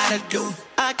he gotta do.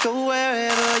 I go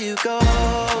wherever you go.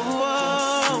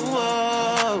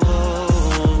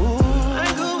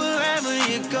 I go wherever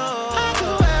you go. I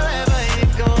go wherever you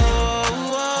go.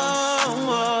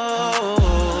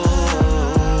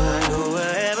 I go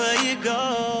wherever you go.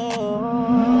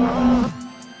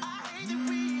 I hate that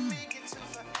we make it to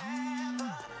forever.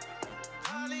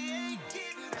 Probably ain't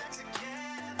getting back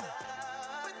together,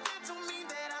 but that don't mean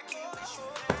that I can't wish you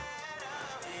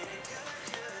better. It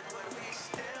good, but we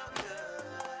still good.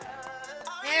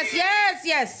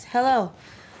 Yes. Hello.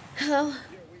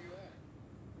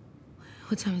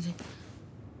 What time is it?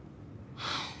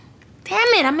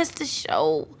 Damn it, I missed the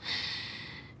show.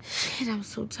 Shit, I'm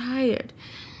so tired.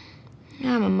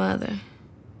 I'm a mother,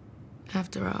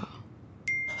 after all.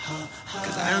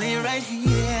 Cause I only right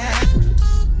here.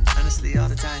 Honestly, all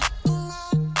the time.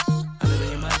 I live in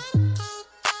your mind.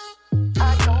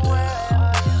 I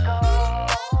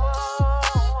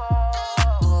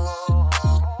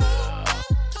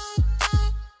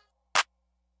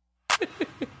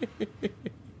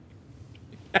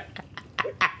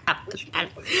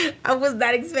I was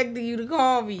not expecting you to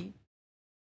call me.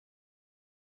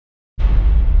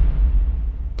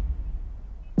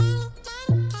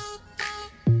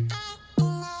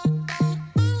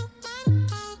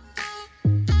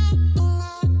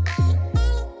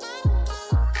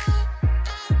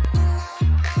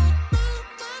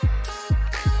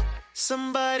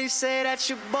 Somebody say that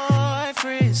your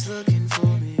boyfriend's looking for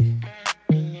me.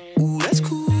 Ooh, that's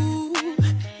cool,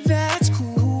 that's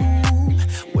cool.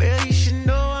 Well, you should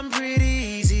know I'm pretty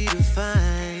easy to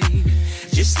find.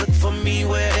 Just look for me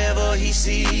wherever he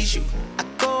sees you. I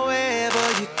go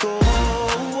wherever you go.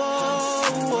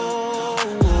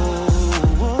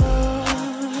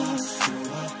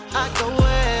 I go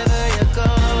wherever you go.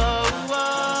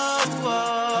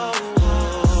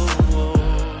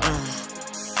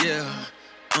 Yeah.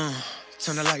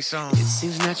 Turn the lights on. It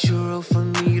seems natural for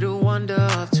me to wander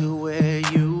up to where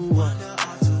you are.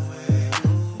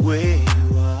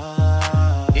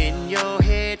 In your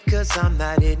head, cause I'm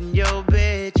not in your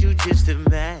bed. You just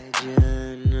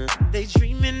imagine they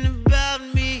dreaming about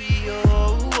me,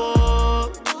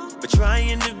 but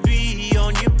trying to be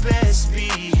on your best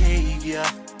behavior.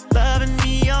 Loving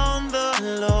me on the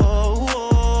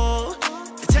low.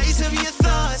 The taste of your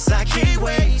thoughts, I can't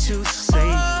wait to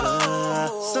savor.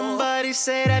 Somebody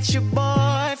say that your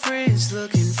boyfriend's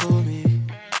looking for me.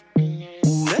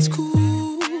 Ooh, that's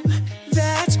cool,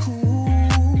 that's cool.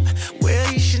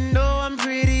 Well, you should know I'm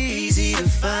pretty easy to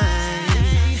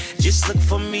find. Just look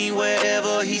for me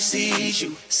wherever he sees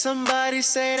you. Somebody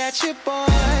say that your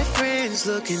boyfriend's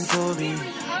looking for me.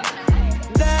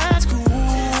 That's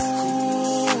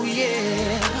cool,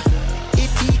 yeah.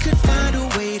 If he could find a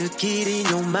way to get in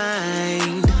your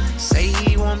mind, say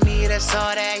he want me, that's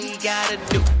all that he gotta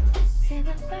do.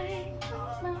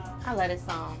 I love this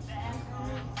song.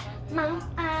 My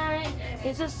eye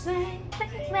is the same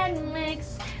thing that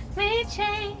makes me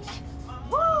change.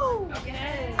 Woo!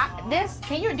 Okay.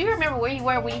 Do you remember where you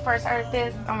were when you first heard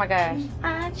this? Oh my gosh.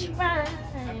 I tried.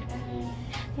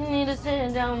 You need to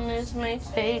sit down, this may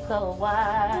take a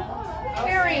while.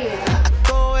 Period. I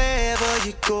go wherever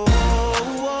you go.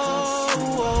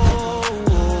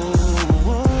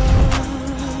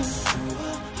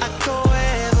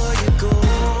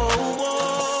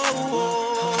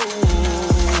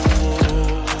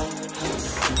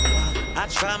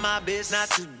 Try my best not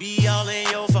to be all in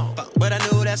your phone, but I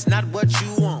know that's not what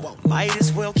you want. Might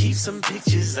as well keep some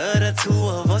pictures of the two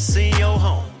of us in your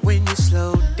home. When you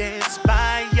slow dance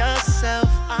by yourself,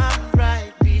 I'm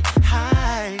right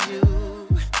behind you.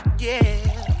 Yeah,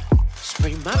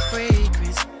 spray my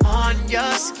fragrance on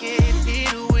your skin.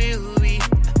 It will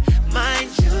remind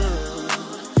you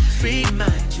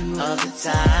of the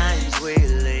times we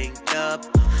linked up.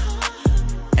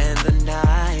 The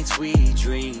nights we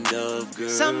dreamed of, girl.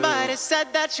 Somebody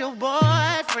said that your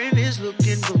boyfriend is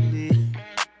looking for me.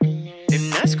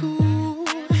 And that's cool,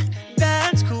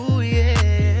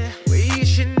 yeah. Well, you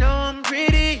should know I'm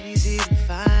pretty easy to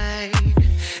find.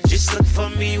 Just look for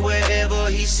me wherever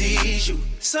he sees you.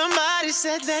 Somebody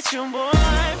said that your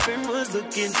boyfriend was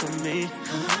looking for me.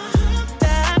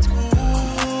 That's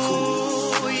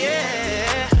cool,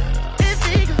 yeah. If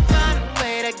he can find a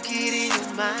way to get in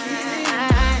your mind,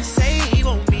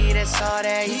 that's all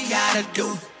that he gotta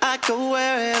do. I go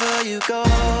wherever you go. I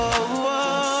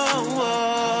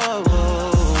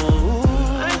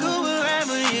go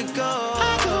wherever you go.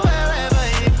 I go wherever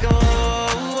you go.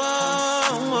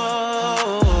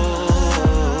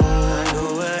 I go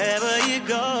wherever you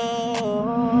go.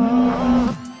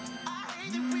 I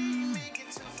hate that we make it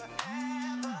to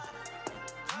forever.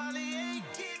 Probably ain't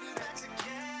getting back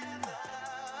together,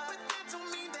 but that don't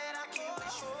mean that I can't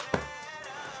wish you better.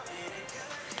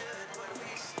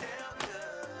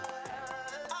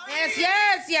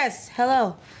 Yes.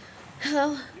 Hello.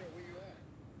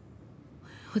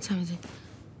 What time is it?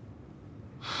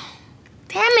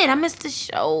 Damn it, I missed the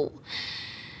show.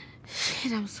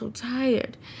 Shit, I'm so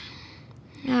tired.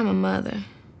 I'm a mother,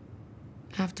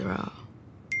 after all.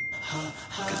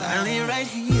 Cause I only right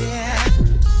here.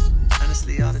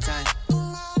 Honestly, all the time. I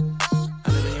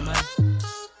live in your mind.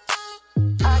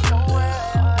 I go wherever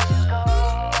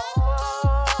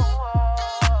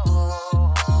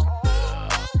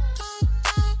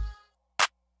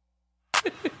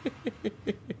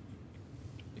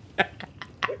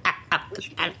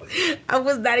I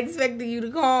was not expecting you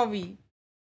to call me.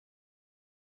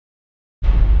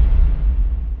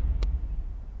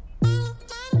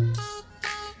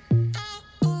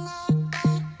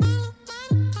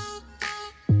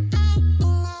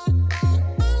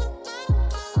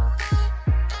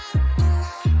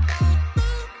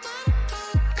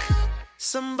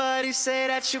 Somebody say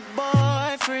that your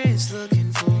boyfriend's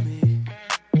looking for me.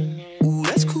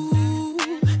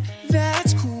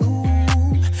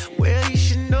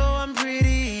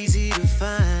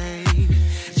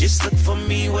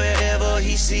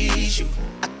 sees you.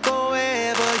 I go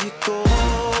wherever you go.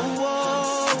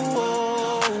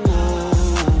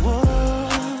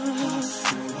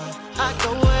 I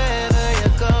go wherever you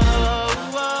go.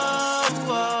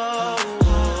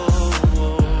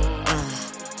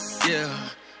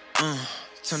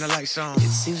 Turn the lights on.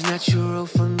 It seems natural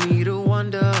for me to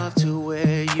wander up to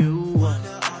where you are.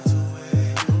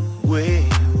 Where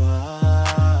you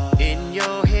are. In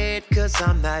your head, cause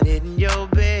I'm not in your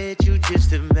bed. You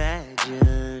just imagine.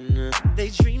 They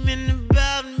dreaming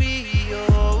about me,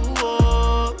 oh,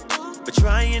 oh. But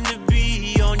trying to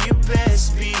be on your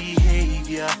best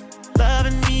behavior.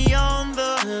 Loving me on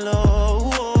the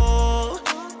low.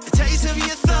 The taste of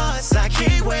your thoughts, I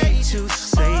can't wait to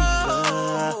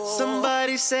savor.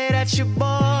 Somebody say that your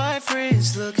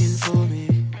boyfriend's looking for me.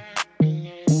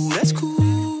 Ooh, that's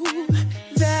cool,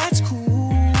 that's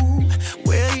cool.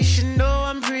 Well, you should know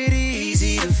I'm pretty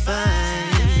easy to find.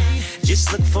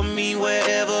 Just look for me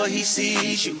wherever he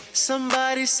sees you.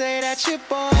 Somebody say that your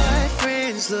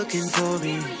boyfriend's looking for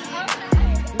me.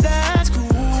 That's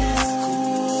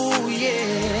cool,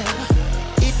 yeah.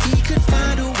 If he could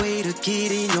find a way to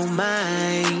get in your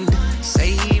mind,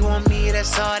 say he want me,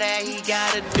 that's all that he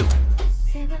gotta do.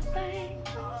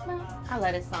 I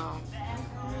love this song.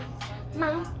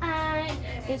 My eye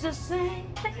is the same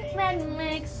thing that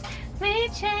makes me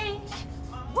change.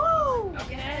 Woo!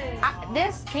 Okay.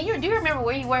 Do you remember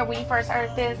where you were when you first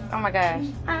heard this? Oh my gosh.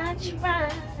 I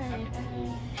tried.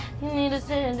 You need to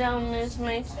sit down, this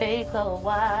may take a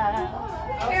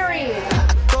while. Period.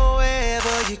 Go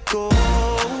wherever you go.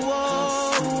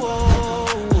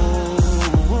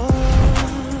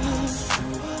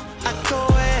 I go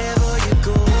wherever you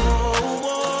go.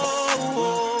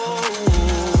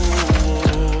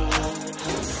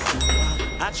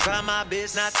 I try my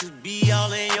best not to be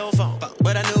all in your phone,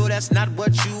 but I know that's not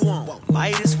what you want.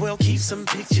 Might as well keep some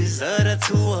pictures of the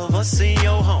two of us in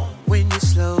your home. When you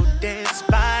slow dance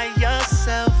by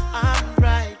yourself, I'm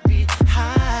right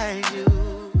behind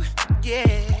you. Yeah,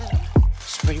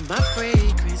 spray my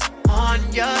fragrance on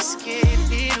your skin.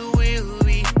 It will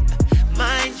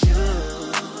remind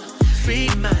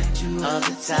you of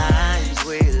the times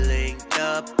we linked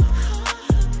up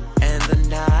and the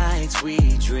nights we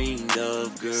dreamed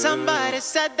of, girl. Somebody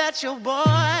said that your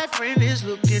boyfriend is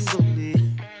looking for me,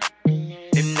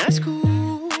 and that's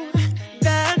cool,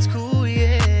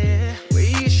 yeah. Well,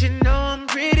 you should know I'm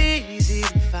pretty easy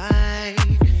to find.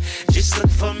 Just look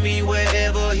for me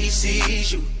wherever he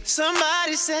sees you.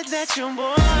 Somebody said that your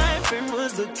boyfriend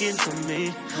was looking for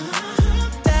me.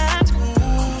 That's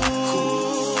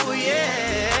cool,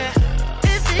 yeah.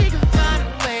 If he can find a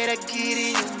way to get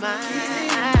in your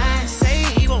mind, say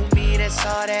he want me, that's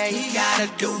all that he gotta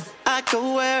do. I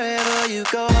go wherever you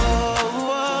go.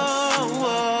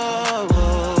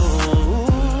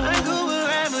 I go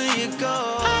wherever you go.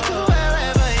 I go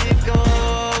wherever you go.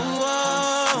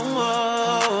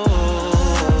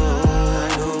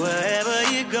 I go wherever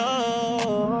you go.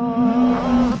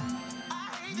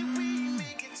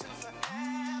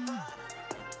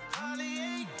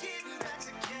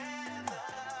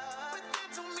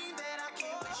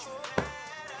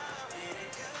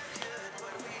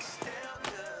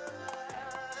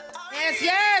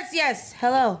 Yes.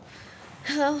 Hello.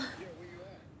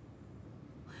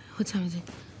 What time is it?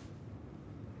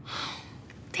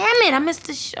 Damn it, I missed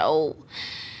the show.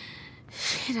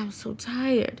 Shit, I'm so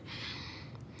tired.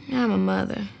 I'm a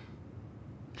mother,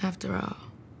 after all.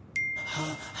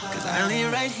 Cause I only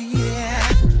right here.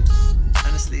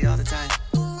 Honestly, all the time.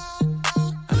 I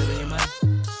live in your mind.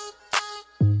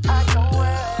 I go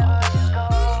wherever you go.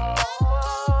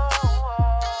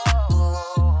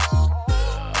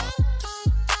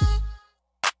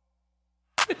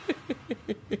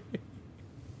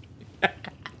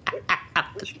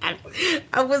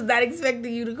 I was not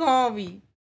expecting you to call me.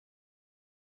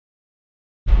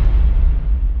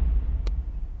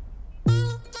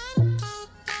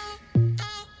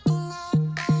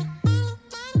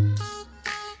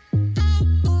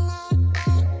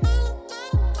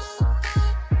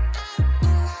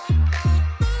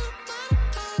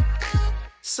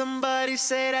 Somebody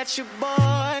say that your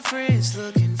boyfriend's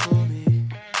looking for me.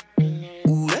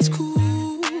 Ooh, that's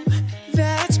cool,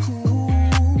 that's cool.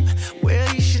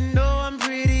 Well, you should know I'm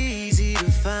pretty easy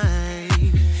to find.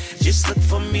 Just look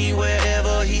for me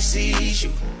wherever he sees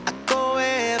you. I go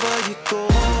wherever you go.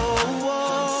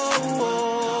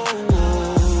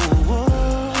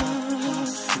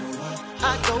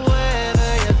 I go wherever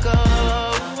you go.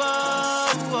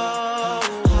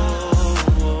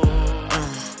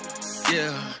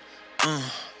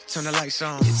 Turn the lights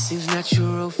on. It seems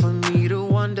natural for me to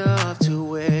wander up to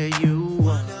where you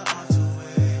are.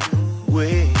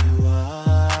 Where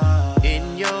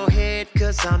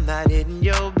cause I'm not in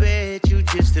your bed. You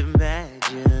just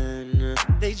imagine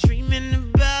they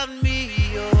dreaming about me,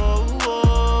 oh,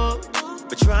 oh.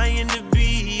 But trying to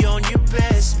be on your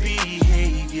best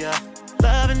behavior,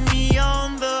 loving me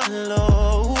on the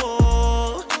low,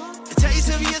 oh. The taste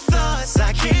of your thoughts,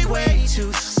 I can't wait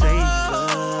to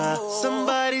savor.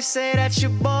 Somebody say that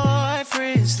your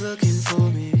boyfriend's looking for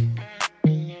me.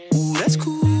 Ooh, that's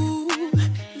cool,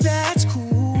 that's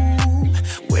cool.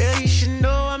 Well, you should know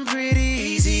I'm pretty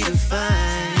easy to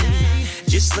find.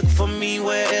 Just look for me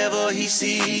wherever he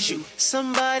sees you.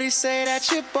 Somebody say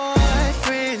that your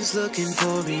boyfriend's looking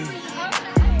for me.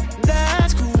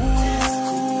 That's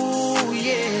cool,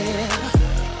 yeah.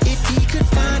 If he could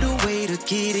find a way to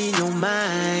get in your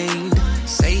mind,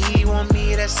 say he want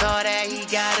me, that's all that he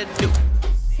gotta do.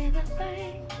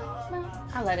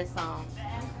 I love this song.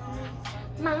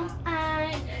 My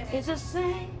eye is the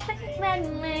same thing that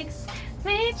makes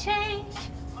me change.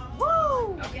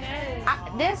 Woo! Okay.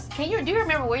 Do you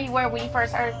remember where you were when you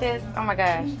first heard this? Oh my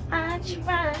gosh. I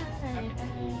tried.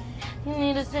 You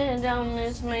need to sit down,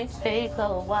 this may take a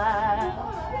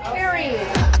while. Period.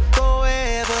 Go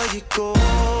wherever you go.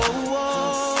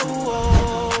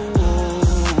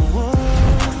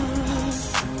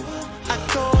 I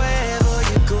go wherever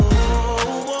you go.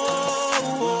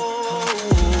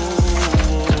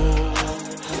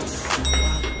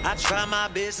 I try my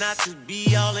best not to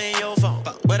be all in your phone,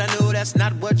 but I know that's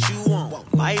not what you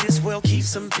want. Might as well keep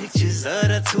some pictures of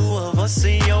the two of us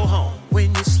in your home.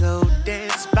 When you slow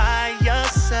dance by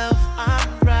yourself,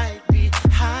 I'm right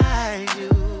behind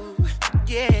you.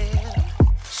 Yeah,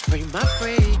 spray my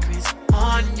fragrance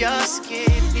on your skin.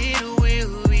 It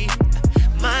will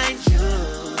remind you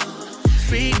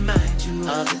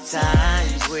of the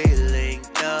times we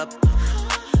linked up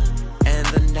and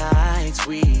the nights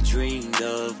we dreamed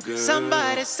of, girl.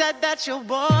 Somebody said that your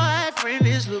boyfriend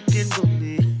is looking for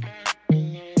me,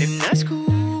 and that's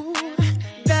cool,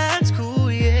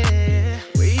 yeah.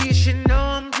 Well, you should know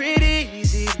I'm pretty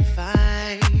easy to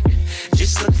find.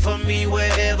 Just look for me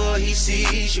wherever he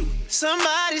sees you.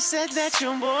 Somebody said that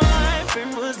your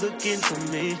boyfriend was looking for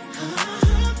me.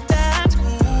 That's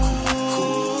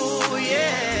cool,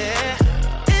 yeah.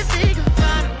 If he can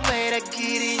find a way to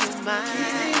get in your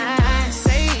mind,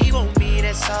 say he won't be,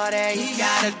 that's all that he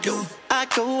gotta do. I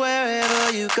go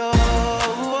wherever you go.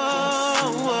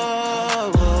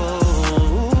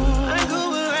 I go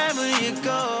wherever you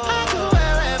go. I go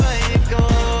wherever you go.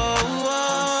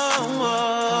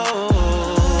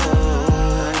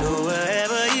 I go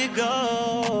wherever you go.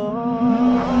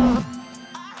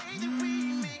 I hate that we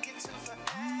make it to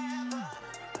forever.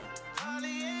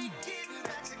 Probably ain't getting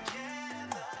back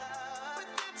together, but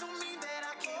that don't mean that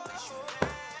I can't wish you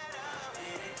better.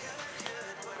 Feeling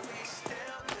good, but we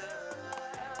still good.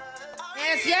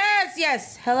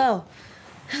 Yes. Hello.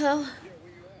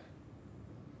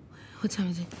 What time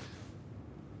is it?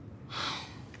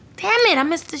 Damn it, I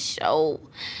missed the show.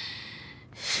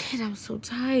 Shit, I'm so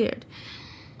tired.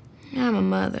 I'm a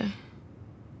mother,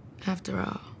 after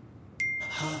all.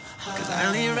 Cause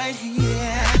I live right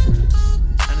here.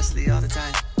 Honestly, all the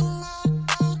time.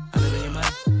 I live in your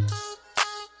mind.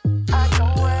 I go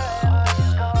wherever you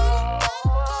go.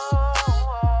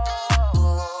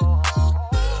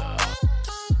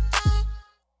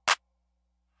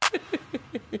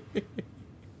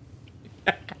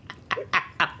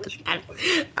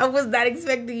 I was not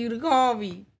expecting you to call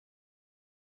me.